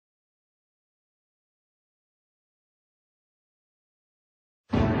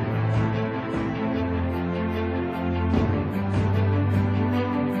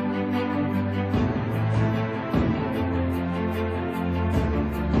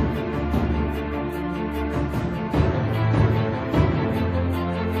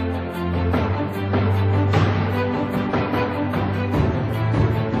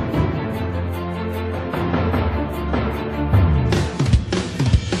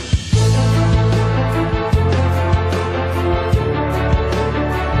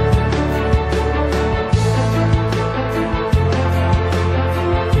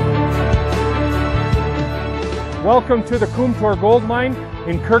Welcome to the Kumtor gold mine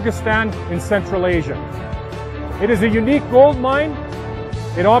in Kyrgyzstan in Central Asia. It is a unique gold mine.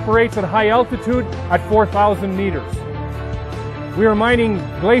 It operates at high altitude at 4,000 meters. We are mining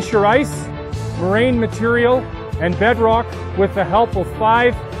glacier ice, moraine material, and bedrock with the help of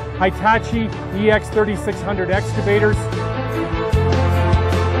 5 Hitachi EX3600 excavators.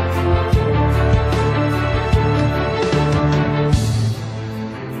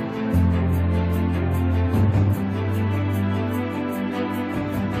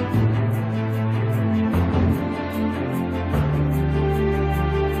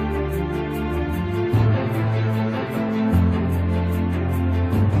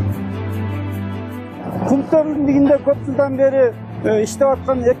 Кумтор руднигинде көп жылдан бeri иштеп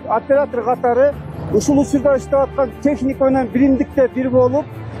аткан оператор катары ушул учурда иштеп аткан техника менен биримдикте бир болуп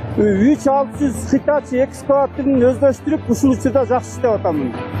 3600 Hitachi экскаваторун өздөштүрүп ушул учурда жакшы иштеп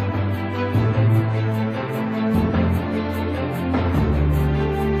атамын.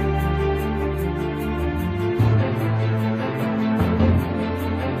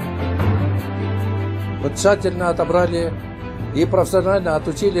 Мы тщательно отобрали и профессионально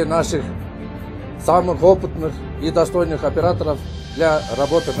отучили наших самых опытных и достойных операторов для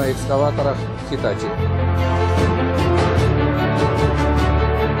работы на экскаваторах Hitachi.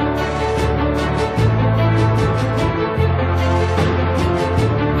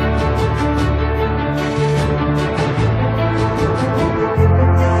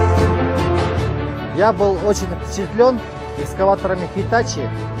 Я был очень впечатлен экскаваторами Hitachi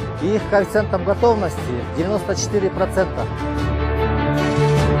и их коэффициентом готовности 94%.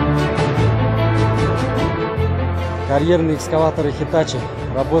 Карьерные экскаваторы Hitachi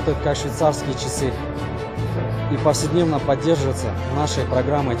работают как швейцарские часы и повседневно поддерживаются нашей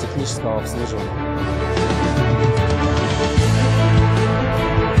программой технического обслуживания.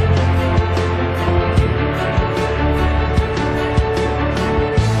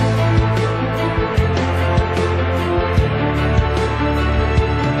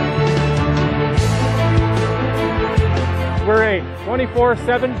 We're a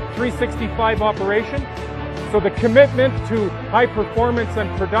 24/7, 365 operation. So the commitment to high performance and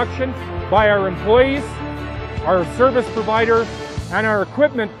production by our employees, our service providers, and our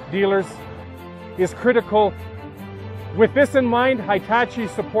equipment dealers is critical. With this in mind, Hitachi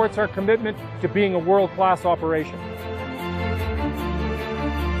supports our commitment to being a world-class operation.